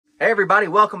Hey everybody,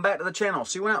 welcome back to the channel.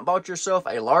 So you went out and bought yourself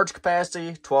a large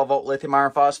capacity 12 volt lithium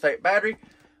iron phosphate battery.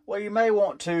 Well, you may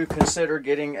want to consider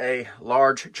getting a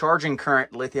large charging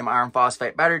current lithium iron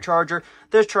phosphate battery charger.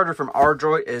 This charger from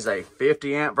Ardroit is a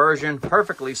 50 amp version,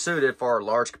 perfectly suited for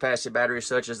large capacity batteries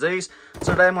such as these.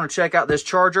 So today I'm going to check out this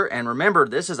charger, and remember,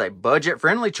 this is a budget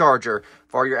friendly charger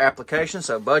for your application.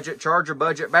 So budget charger,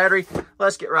 budget battery.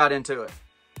 Let's get right into it.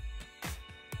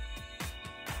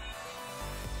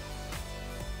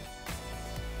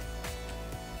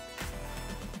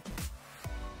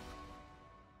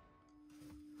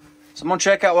 So I'm going to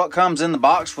check out what comes in the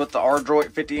box with the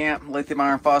Ardroit 50 amp lithium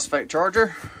iron phosphate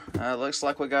charger. Looks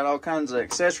like we got all kinds of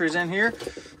accessories in here.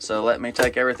 So let me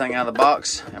take everything out of the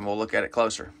box and we'll look at it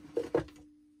closer.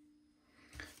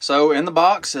 So in the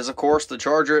box is, of course, the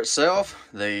charger itself,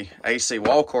 the AC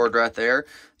wall cord right there,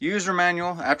 user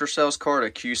manual, after sales card, a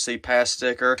QC pass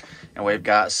sticker, and we've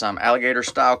got some alligator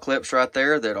style clips right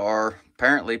there that are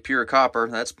apparently pure copper.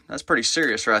 That's pretty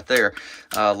serious right there.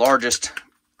 Largest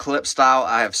clip style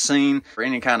I have seen for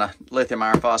any kind of lithium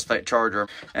iron phosphate charger.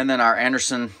 And then our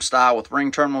Anderson style with ring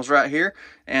terminals right here.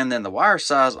 And then the wire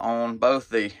size on both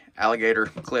the alligator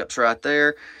clips right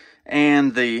there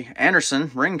and the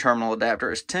Anderson ring terminal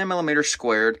adapter is 10 millimeters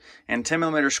squared. And 10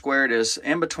 millimeters squared is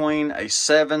in between a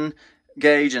 7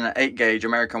 gauge and an 8 gauge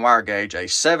American wire gauge. A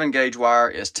 7 gauge wire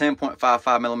is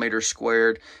 10.55 millimeters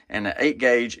squared and an 8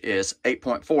 gauge is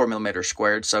 8.4 millimeters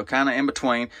squared, so kind of in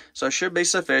between. So it should be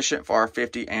sufficient for our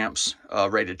 50 amps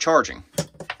rated charging.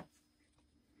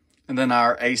 And then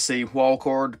our AC wall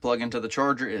cord to plug into the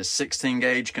charger is 16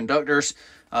 gauge conductors.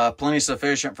 Plenty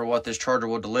sufficient for what this charger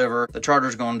will deliver. The charger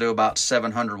is going to do about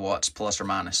 700 watts plus or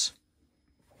minus.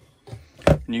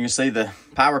 And you can see the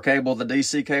power cable, the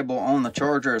DC cable on the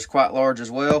charger is quite large as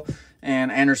well.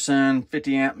 And Anderson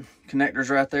 50 amp connectors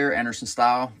right there, Anderson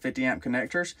style 50 amp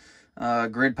connectors.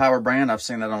 Grid Power brand, I've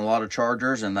seen that on a lot of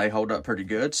chargers and they hold up pretty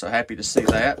good, so happy to see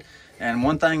that. And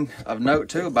one thing of note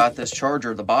too about this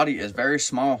charger, the body is very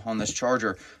small on this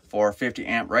charger for a 50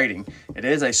 amp rating. It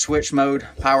is a switch mode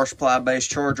power supply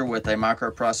based charger with a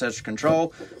microprocessor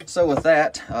control. So with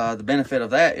that, the benefit of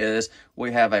that is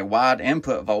we have a wide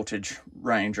input voltage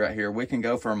range right here. We can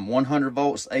go from 100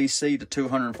 volts AC to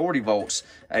 240 volts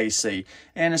AC.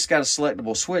 And it's got a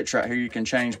selectable switch right here. You can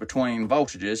change between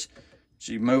voltages.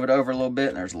 So you move it over a little bit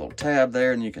and there's a little tab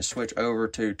there and you can switch over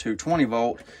to 220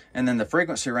 volt. And then the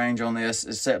frequency range on this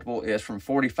is acceptable is from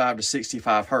 45 to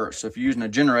 65 hertz. So if you're using a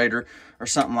generator or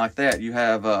something like that, you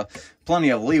have plenty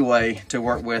of leeway to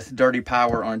work with dirty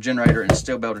power on a generator and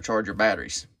still be able to charge your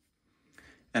batteries.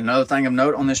 Another thing of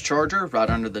note on this charger, right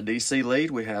under the DC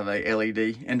lead, we have a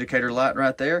LED indicator light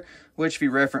right there, which if you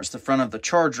reference the front of the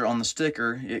charger on the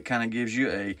sticker, it kind of gives you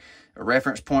a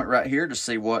reference point right here to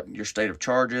see what your state of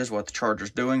charge is, what the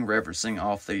charger's doing, referencing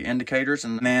off the indicators.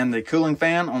 And then the cooling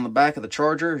fan on the back of the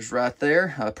charger is right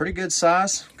there. A pretty good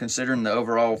size considering the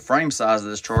overall frame size of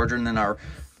this charger. And then our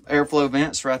airflow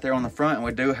vents right there on the front. And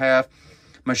we do have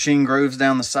machine grooves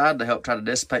down the side to help try to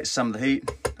dissipate some of the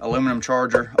heat. Aluminum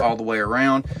charger all the way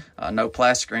around. No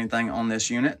plastic or anything on this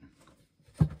unit.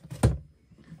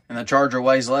 And the charger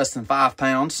weighs less than 5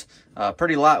 pounds.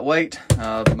 Pretty lightweight.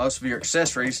 Most of your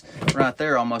accessories right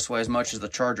there almost weigh as much as the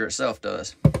charger itself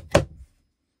does. I'm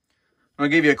going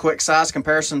to give you a quick size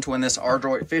comparison between this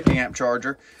Ardroit 50 amp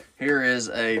charger. Here is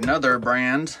another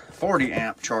brand 40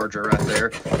 amp charger right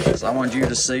there. So I wanted you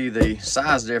to see the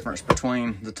size difference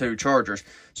between the two chargers.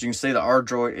 So you can see the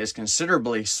Ardroit is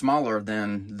considerably smaller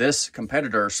than this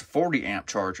competitor's 40 amp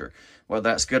charger. Whether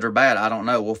that's good or bad, I don't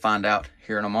know. We'll find out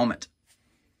here in a moment.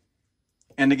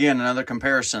 And again, another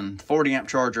comparison, 40 amp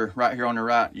charger right here on the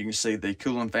right, you can see the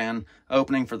cooling fan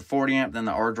opening for the 40 amp, then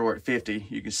the Ardroit 50.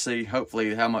 You can see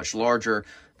hopefully how much larger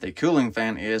the cooling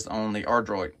fan is on the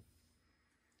Ardroit.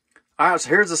 All right, so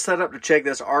here's the setup to check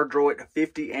this Ardroit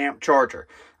 50 amp charger.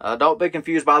 Don't be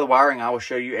confused by the wiring. I will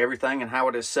show you everything and how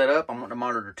it is set up. I'm going to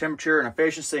monitor temperature and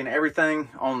efficiency and everything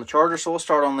on the charger. So we'll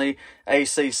start on the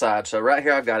AC side. So right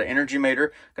here, I've got an energy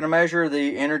meter. Going to measure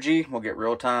the energy. We'll get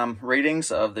real-time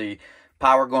readings of the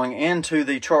power going into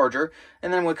the charger,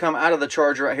 and then we come out of the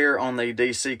charger right here on the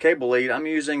DC cable lead. I'm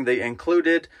using the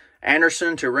included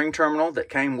Anderson to ring terminal that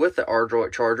came with the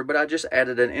Ardroit charger, but I just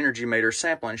added an energy meter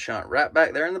sampling shunt right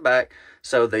back there in the back.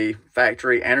 So the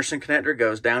factory Anderson connector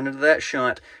goes down into that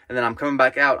shunt, and then I'm coming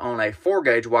back out on a 4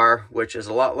 gauge wire, which is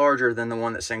a lot larger than the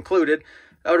one that's included,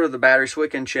 out of the battery so we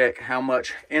can check how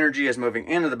much energy is moving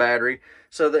into the battery.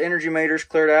 So the energy meter's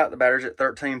cleared out. The battery's at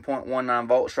 13.19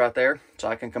 volts right there. So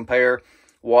I can compare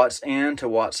watts in to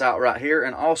watts out right here.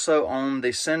 And also on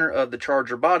the center of the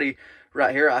charger body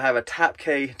right here, I have a Type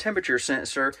K temperature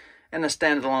sensor and a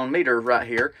standalone meter right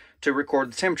here to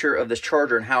record the temperature of this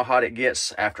charger and how hot it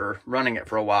gets after running it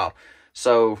for a while.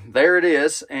 So there it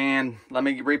is, and let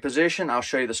me reposition. I'll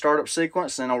show you the startup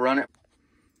sequence, and I'll run it.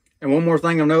 And one more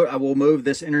thing of note, I will move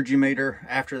this energy meter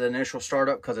after the initial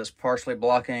startup because it's partially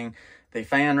blocking the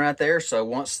fan right there. So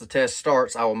once the test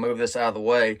starts, I will move this out of the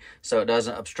way so it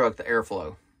doesn't obstruct the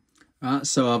airflow. All right,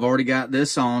 so I've already got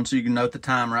this on, so you can note the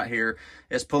time right here.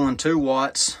 It's pulling 2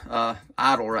 watts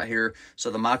idle right here.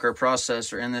 So the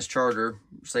microprocessor in this charger,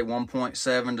 say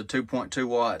 1.7 to 2.2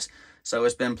 watts. So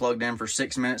it's been plugged in for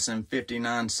 6 minutes and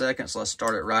 59 seconds. Let's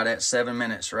start it right at 7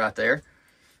 minutes right there.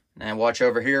 And watch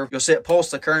over here. You'll see it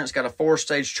pulse the current. It's got a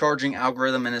 4-stage charging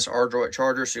algorithm in this Ardroit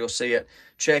charger. So you'll see it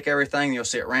check everything. You'll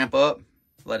see it ramp up,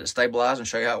 let it stabilize, and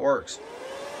show you how it works.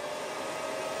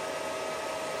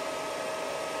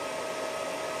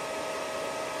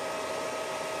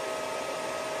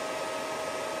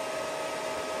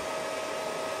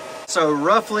 So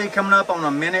roughly coming up on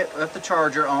a minute with the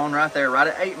charger on right there, right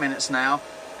at 8 minutes now.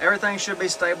 Everything should be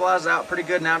stabilized out pretty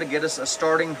good now to get us a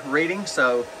starting reading.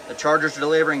 So the charger's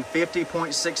delivering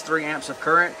 50.63 amps of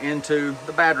current into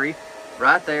the battery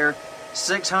right there.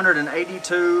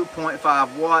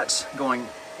 682.5 watts going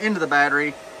into the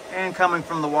battery, and coming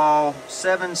from the wall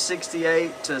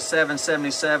 768 to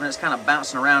 777. It's kind of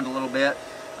bouncing around a little bit.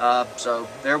 So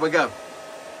there we go.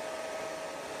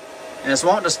 And it's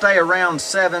wanting to stay around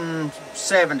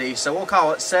 770, so we'll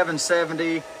call it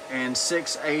 770 and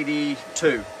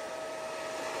 682.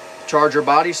 Charger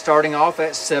body starting off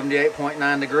at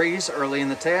 78.9 degrees early in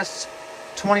the tests,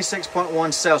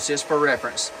 26.1 Celsius for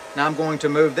reference. Now I'm going to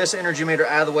move this energy meter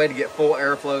out of the way to get full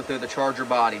airflow through the charger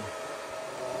body.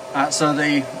 All right, so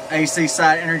the AC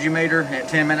side energy meter at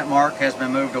 10-minute mark has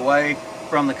been moved away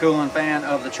from the cooling fan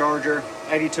of the charger,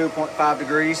 82.5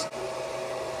 degrees.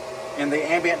 And the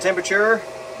ambient temperature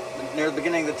near the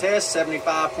beginning of the test,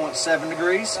 75.7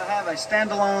 degrees. I have a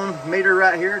standalone meter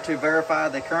right here to verify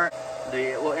the current.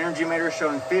 The little energy meter is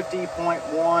showing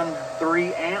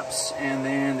 50.13 amps, and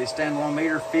then the standalone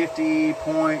meter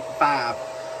 50.5.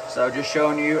 So just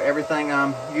showing you everything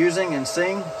I'm using and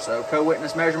seeing. So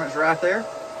co-witness measurements right there.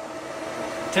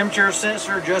 Temperature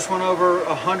sensor just went over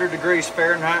 100 degrees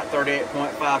Fahrenheit,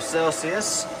 38.5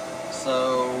 Celsius.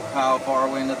 So how far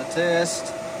are we into the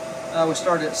test? We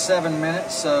started at 7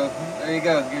 minutes, so there you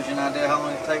go. Gives you an idea how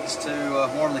long it takes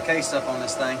to warm the case up on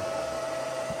this thing.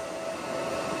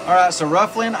 All right, so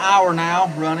roughly an hour now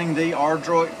running the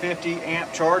Ardroit 50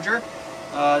 amp charger.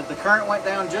 The current went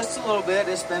down just a little bit.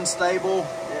 It's been stable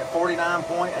at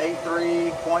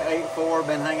 49.83, 0.84,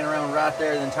 been hanging around right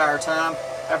there the entire time.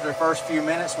 After the first few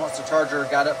minutes, once the charger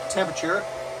got up to temperature,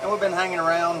 and we've been hanging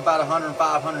around about 105,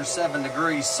 107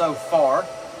 degrees so far.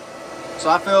 So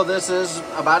I feel this is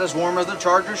about as warm as the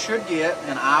charger should get.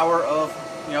 An hour of,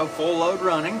 full load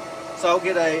running. So I'll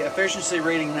get a efficiency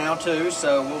reading now too.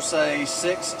 So we'll say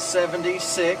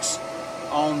 676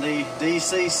 on the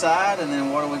DC side, and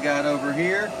then what do we got over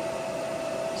here?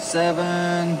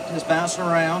 7 is bouncing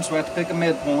around, so we have to pick a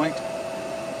midpoint.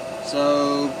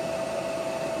 So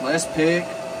let's pick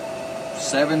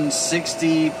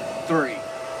 763.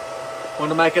 Want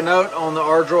to make a note on the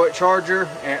Ardroit charger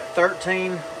at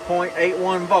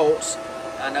 13.81 volts.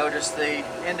 I noticed the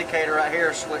indicator right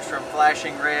here switched from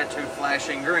flashing red to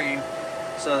flashing green.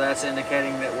 So that's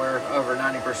indicating that we're over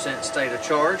 90% state of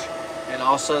charge. And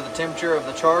also the temperature of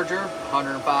the charger,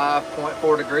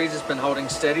 105.4 degrees. It's been holding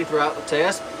steady throughout the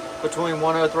test between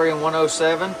 103 and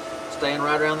 107, staying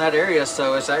right around that area.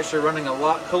 So it's actually running a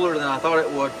lot cooler than I thought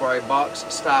it would for a box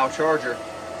style charger.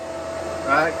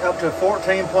 Right, up to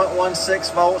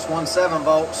 14.16 volts, 17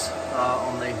 volts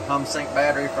on the HumSync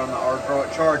battery from the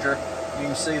Ardroit charger. You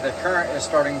can see the current is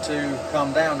starting to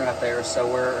come down right there. So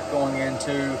we're going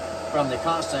into from the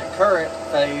constant current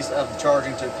phase of the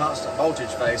charging to constant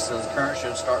voltage phase. So the current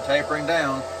should start tapering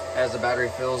down as the battery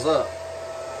fills up.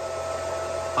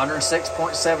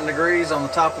 106.7 degrees on the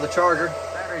top of the charger.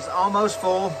 Battery's almost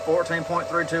full,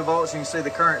 14.32 volts. You can see the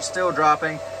current still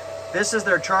dropping. This is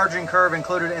their charging curve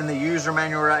included in the user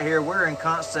manual right here. We're in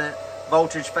constant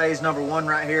voltage phase number 1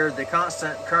 right here. The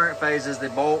constant current phase is the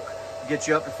bulk, gets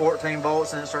you up to 14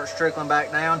 volts, and it starts trickling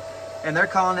back down. And they're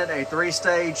calling it a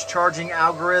 3-stage charging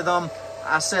algorithm.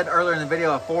 I said earlier in the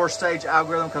video a 4-stage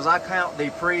algorithm because I count the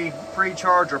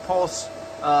pre-charge or pulse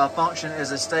function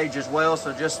as a stage as well.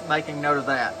 So just making note of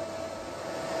that.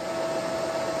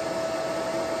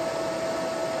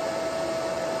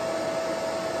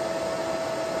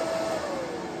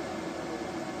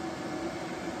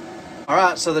 All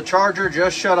right, so the charger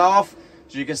just shut off.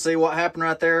 As you can see what happened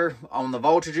right there on the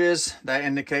voltages, that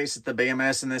indicates that the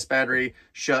BMS in this battery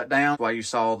shut down. While you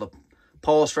saw the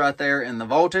pulse right there in the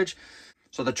voltage.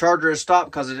 So the charger is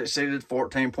stopped because it exceeded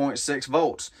 14.6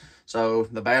 volts. So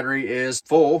the battery is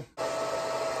full.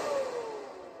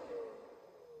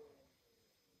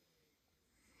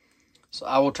 So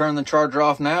I will turn the charger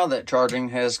off now that charging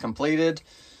has completed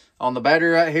on the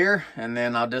battery right here. And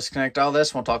then I'll disconnect all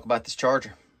this and we'll talk about this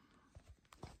charger.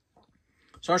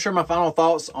 So I'll share my final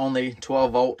thoughts on the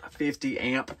 12 volt 50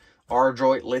 amp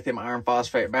Ardroit lithium iron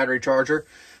phosphate battery charger.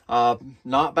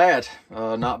 Not bad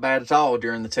at all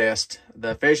during the test.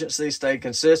 The efficiency stayed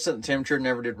consistent. The temperature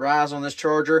never did rise on this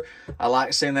charger. I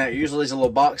like seeing that. Usually these little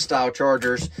box style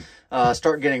chargers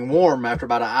start getting warm after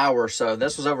about an hour or so.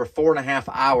 This was over 4.5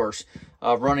 hours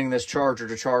of running this charger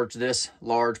to charge this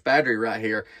large battery right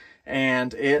here.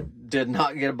 And it did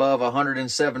not get above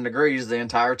 107 degrees the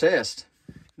entire test.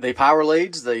 The power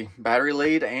leads, the battery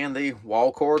lead, and the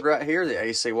wall cord right here, the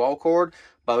AC wall cord,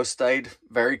 both stayed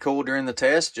very cool during the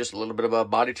test, just a little bit above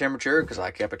body temperature because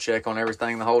I kept a check on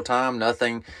everything the whole time.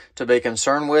 Nothing to be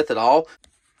concerned with at all.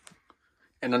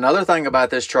 And another thing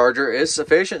about this charger is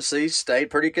efficiency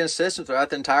stayed pretty consistent throughout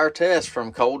the entire test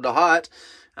from cold to hot.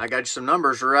 I got you some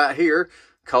numbers right here.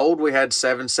 Cold, we had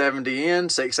 770 in,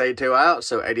 682 out,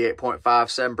 so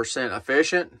 88.57%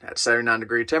 efficient at 79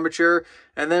 degree temperature.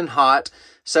 And then hot,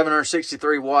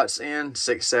 763 watts in,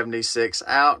 676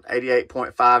 out,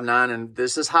 88.59. And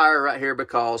this is higher right here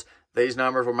because these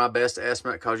numbers were my best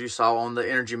estimate because you saw on the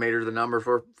energy meter the numbers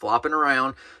were flopping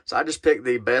around. So I just picked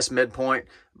the best midpoint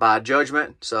by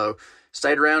judgment. So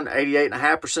stayed around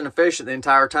 88.5% efficient the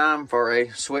entire time for a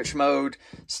switch mode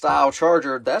style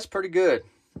charger. That's pretty good.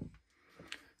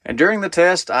 And during the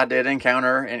test, I did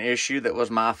encounter an issue that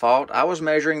was my fault. I was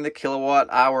measuring the kilowatt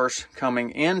hours coming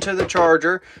into the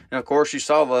charger. And of course, you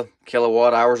saw the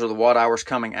kilowatt hours or the watt hours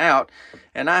coming out.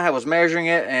 And I was measuring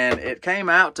it, and it came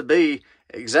out to be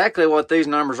exactly what these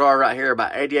numbers are right here,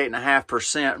 about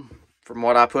 88.5% from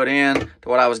what I put in to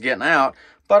what I was getting out.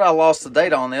 But I lost the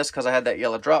data on this because I had that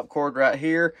yellow drop cord right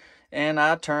here. And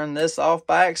I turned this off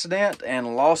by accident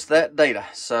and lost that data.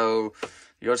 So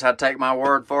you'll just have to take my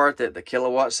word for it that the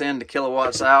kilowatts in to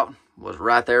kilowatts out was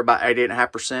right there by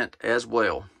 88.5% as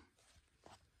well.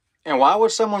 And why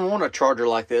would someone want a charger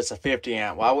like this, a 50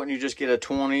 amp? Why wouldn't you just get a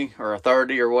 20 or a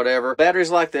 30 or whatever? Batteries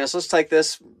like this, let's take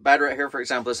this battery right here, for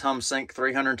example, this HumSync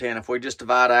 310. If we just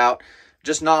divide out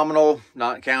just nominal,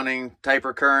 not counting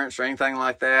taper currents or anything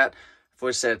like that, if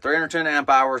we said 310 amp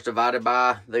hours divided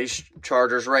by these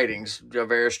chargers ratings,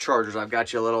 various chargers, I've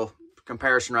got you a little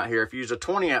comparison right here. If you use a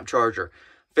 20 amp charger,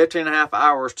 15.5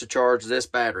 hours to charge this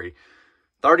battery.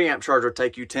 30 amp charger will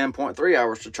take you 10.3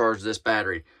 hours to charge this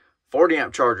battery. 40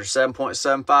 amp charger,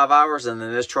 7.75 hours. And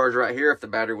then this charger right here, if the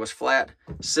battery was flat,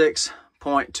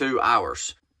 6.2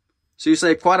 hours. So you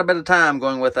save quite a bit of time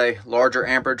going with a larger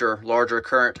amperage or larger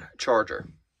current charger.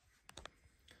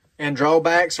 And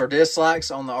drawbacks or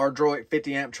dislikes on the Ardroit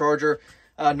 50 amp charger.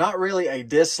 Not really a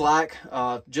dislike,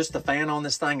 just the fan on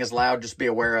this thing is loud. Just be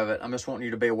aware of it. I'm just wanting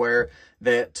you to be aware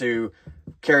that to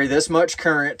carry this much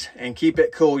current and keep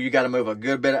it cool, you got to move a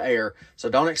good bit of air. So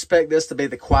don't expect this to be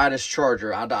the quietest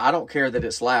charger. I don't care that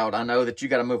it's loud. I know that you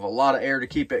got to move a lot of air to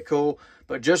keep it cool,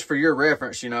 but just for your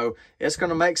reference, you know, it's going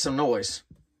to make some noise.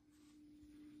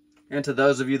 And to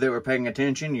those of you that were paying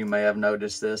attention, you may have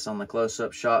noticed this on the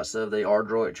close-up shots of the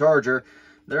Ardroit charger.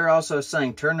 They're also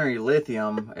saying ternary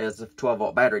lithium as the 12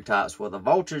 volt battery types. Well, the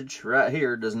voltage right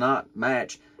here does not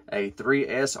match a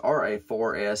 3S or a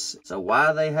 4S. So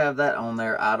why they have that on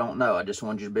there, I don't know. I just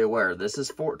want you to be aware. This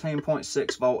is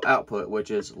 14.6 volt output,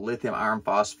 which is lithium iron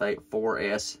phosphate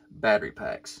 4S battery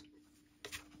packs.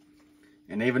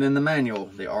 And even in the manual,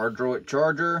 the Ardroit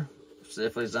charger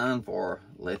specifically designed for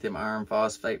lithium iron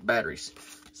phosphate batteries.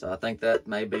 So I think that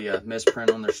may be a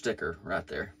misprint on their sticker right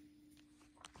there.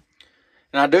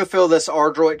 And I do feel this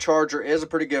Ardroit charger is a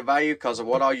pretty good value because of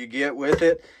what all you get with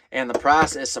it. And the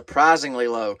price is surprisingly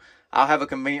low. I'll have a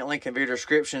convenient link in video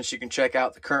description so you can check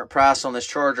out the current price on this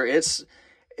charger.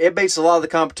 It beats a lot of the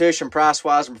competition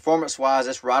price-wise and performance-wise.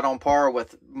 It's right on par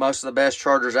with most of the best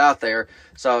chargers out there.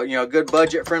 So, you know, a good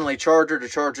budget-friendly charger to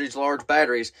charge these large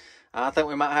batteries. I think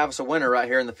we might have us a winner right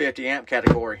here in the 50 amp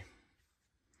category.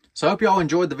 So I hope y'all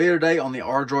enjoyed the video today on the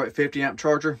Ardroit 50 amp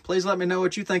charger. Please let me know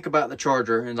what you think about the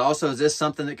charger. And also, is this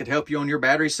something that could help you on your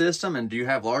battery system? And do you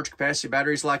have large capacity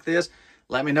batteries like this?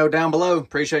 Let me know down below.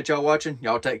 Appreciate y'all watching.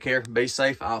 Y'all take care. Be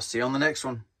safe. I'll see you on the next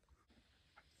one.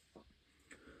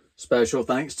 Special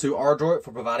thanks to Ardroit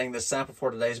for providing this sample for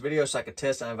today's video so I could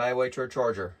test and evaluate your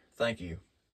charger. Thank you.